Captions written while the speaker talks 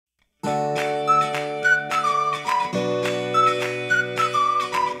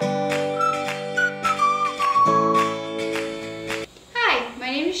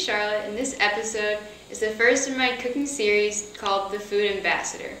first in my cooking series called The Food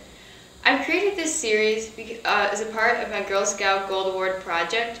Ambassador. I've created this series as a part of my Girl Scout Gold Award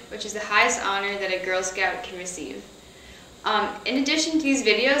project, which is the highest honor that a Girl Scout can receive. In addition to these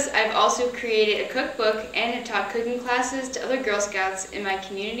videos, I've also created a cookbook and have taught cooking classes to other Girl Scouts in my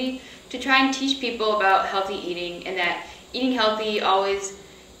community to try and teach people about healthy eating, and that eating healthy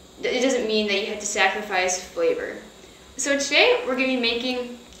it doesn't mean that you have to sacrifice flavor. So today we're going to be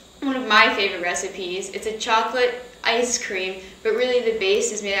making one of my favorite recipes. It's a chocolate ice cream, but really the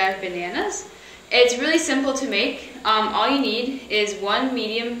base is made out of bananas. It's really simple to make. All you need is one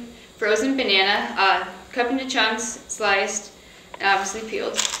medium frozen banana, cut into chunks, sliced, and obviously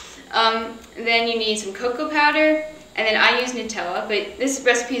peeled. Then you need some cocoa powder, and then I use Nutella, but this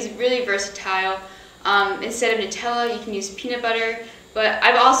recipe is really versatile. Instead of Nutella, you can use peanut butter, but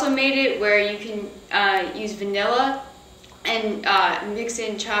I've also made it where you can use vanilla and mix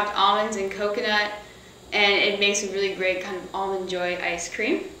in chopped almonds and coconut, and it makes a really great kind of almond joy ice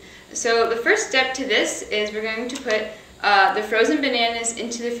cream. So the first step to this is we're going to put the frozen bananas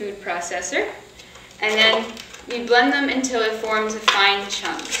into the food processor, and then we blend them until it forms fine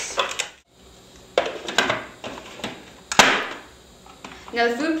chunks. Now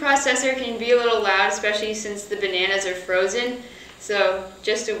the food processor can be a little loud, especially since the bananas are frozen, so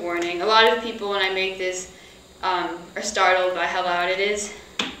just a warning. A lot of people when I make this are startled by how loud it is.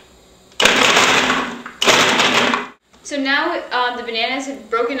 So now the bananas have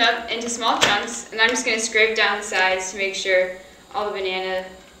broken up into small chunks, and I'm just going to scrape down the sides to make sure all the banana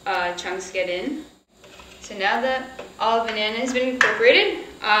chunks get in. So now that all the banana has been incorporated,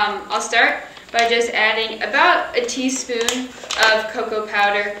 I'll start by just adding about a teaspoon of cocoa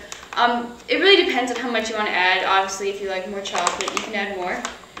powder. It really depends on how much you want to add. Obviously, if you like more chocolate, you can add more.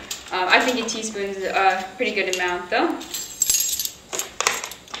 I think a teaspoon is a pretty good amount, though.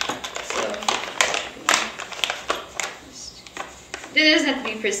 It doesn't have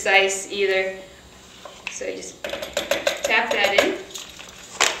to be precise either, so you just tap that in.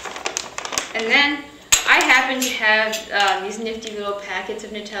 And then I happen to have these nifty little packets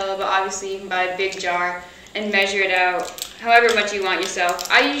of Nutella, but obviously you can buy a big jar and measure it out however much you want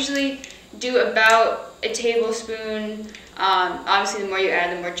yourself. I usually do about a tablespoon. Obviously the more you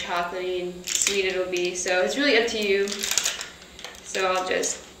add, the more chocolatey and sweet it'll be, so it's really up to you. So I'll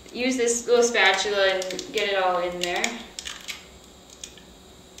just use this little spatula and get it all in there.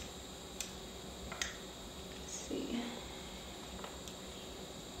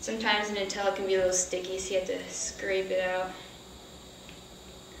 Sometimes the Nutella can be a little sticky, so you have to scrape it out.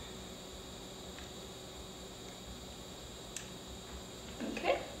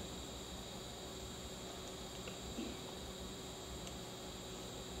 Okay.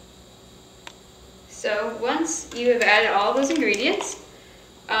 So once you have added all those ingredients,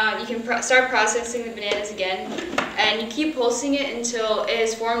 you can start processing the bananas again, and you keep pulsing it until it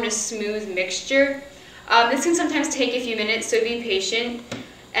has formed a smooth mixture. This can sometimes take a few minutes, so be patient.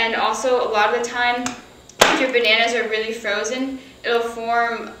 And also, a lot of the time, if your bananas are really frozen, it'll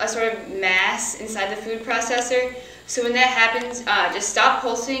form a sort of mass inside the food processor. So when that happens, just stop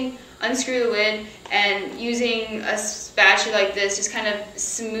pulsing, unscrew the lid, and using a spatula like this, just kind of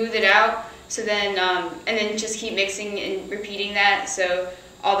smooth it out. So then, and then just keep mixing and repeating that so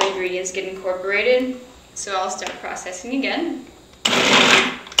all the ingredients get incorporated. So I'll start processing again.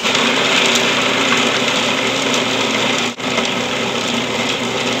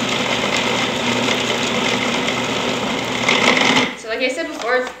 Like I said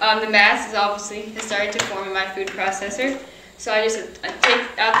before, the mass is obviously started to form in my food processor. So I just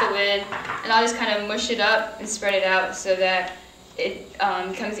take out the lid, and I'll just kind of mush it up and spread it out so that it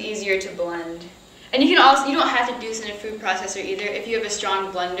becomes easier to blend. And you don't have to do this in a food processor either. If you have a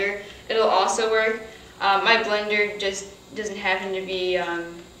strong blender, it'll also work. My blender just doesn't happen to be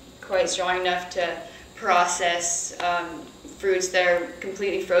quite strong enough to process fruits that are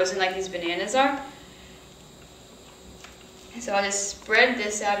completely frozen like these bananas are. So I'll just spread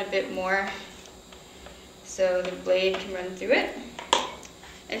this out a bit more so the blade can run through it,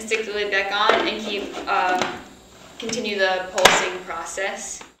 and stick the lid back on and continue the pulsing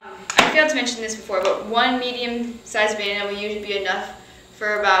process. I failed to mention this before, but one medium-sized banana will usually be enough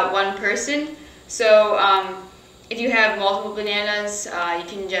for about one person. So if you have multiple bananas, you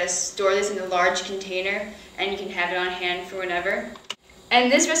can just store this in a large container and you can have it on hand for whenever. And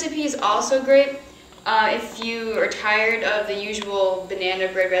this recipe is also great if you are tired of the usual banana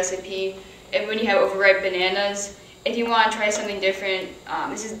bread recipe, and when you have overripe bananas. If you want to try something different,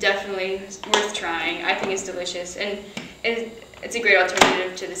 this is definitely worth trying. I think it's delicious, and it's a great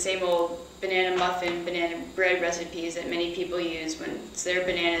alternative to the same old banana muffin, banana bread recipes that many people use when their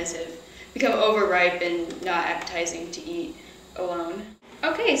bananas have become overripe and not appetizing to eat alone.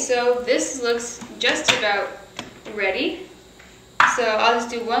 Okay, so this looks just about ready. So I'll just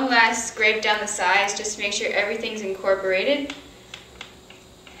do one last scrape down the sides just to make sure everything's incorporated.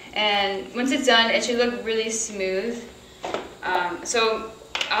 And once it's done, it should look really smooth. So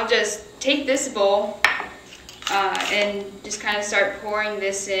I'll just take this bowl and just kind of start pouring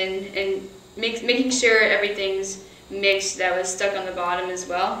this in and making sure everything's mixed that was stuck on the bottom as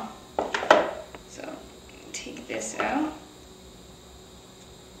well. So take this out.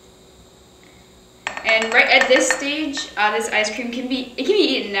 And right at this stage, this ice cream can be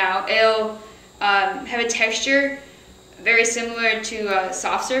eaten now. It'll have a texture very similar to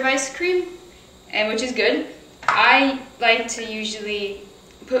soft serve ice cream, and which is good. I like to usually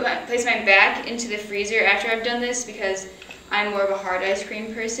place my back into the freezer after I've done this because I'm more of a hard ice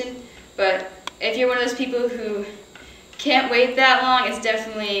cream person. But if you're one of those people who can't wait that long, it's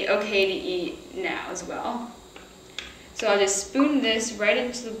definitely okay to eat now as well. So I'll just spoon this right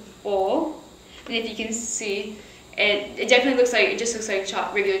into the bowl. And if you can see, it definitely looks like, it just looks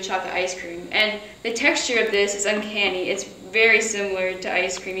like regular chocolate ice cream. And the texture of this is uncanny. It's very similar to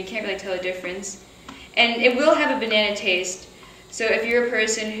ice cream. You can't really tell the difference. And it will have a banana taste. So if you're a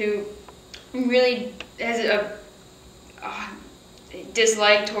person who really has a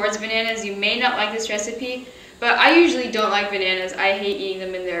dislike towards bananas, you may not like this recipe. But I usually don't like bananas. I hate eating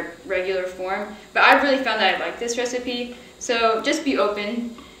them in their regular form. But I've really found that I like this recipe. So just be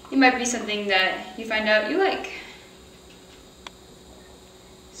open. It might be something that you find out you like.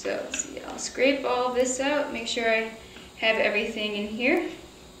 So let's see, I'll scrape all of this out, make sure I have everything in here.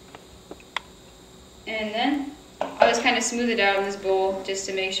 And then I'll just kind of smooth it out in this bowl just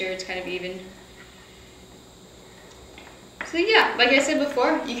to make sure it's kind of even. So yeah, like I said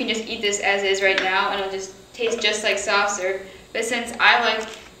before, you can just eat this as is right now and it'll just taste just like soft serve. But since I like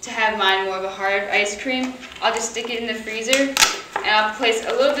to have mine more of a hard ice cream, I'll just stick it in the freezer and I'll place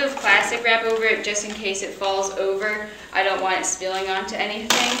a little bit of plastic wrap over it just in case it falls over. I don't want it spilling onto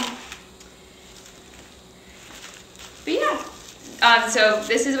anything. But yeah, so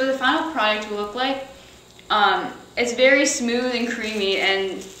this is what the final product will look like. It's very smooth and creamy,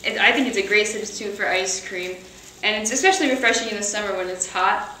 and I think it's a great substitute for ice cream. And it's especially refreshing in the summer when it's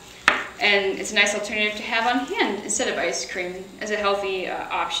hot. And it's a nice alternative to have on hand instead of ice cream as a healthy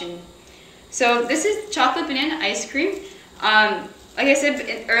option. So this is chocolate banana ice cream. Like I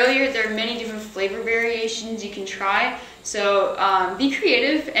said earlier, there are many different flavor variations you can try. So be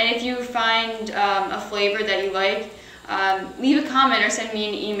creative, and if you find a flavor that you like, leave a comment or send me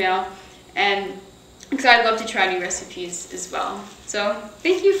an email, and because I'd love to try new recipes as well. So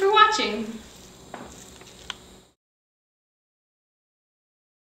thank you for watching.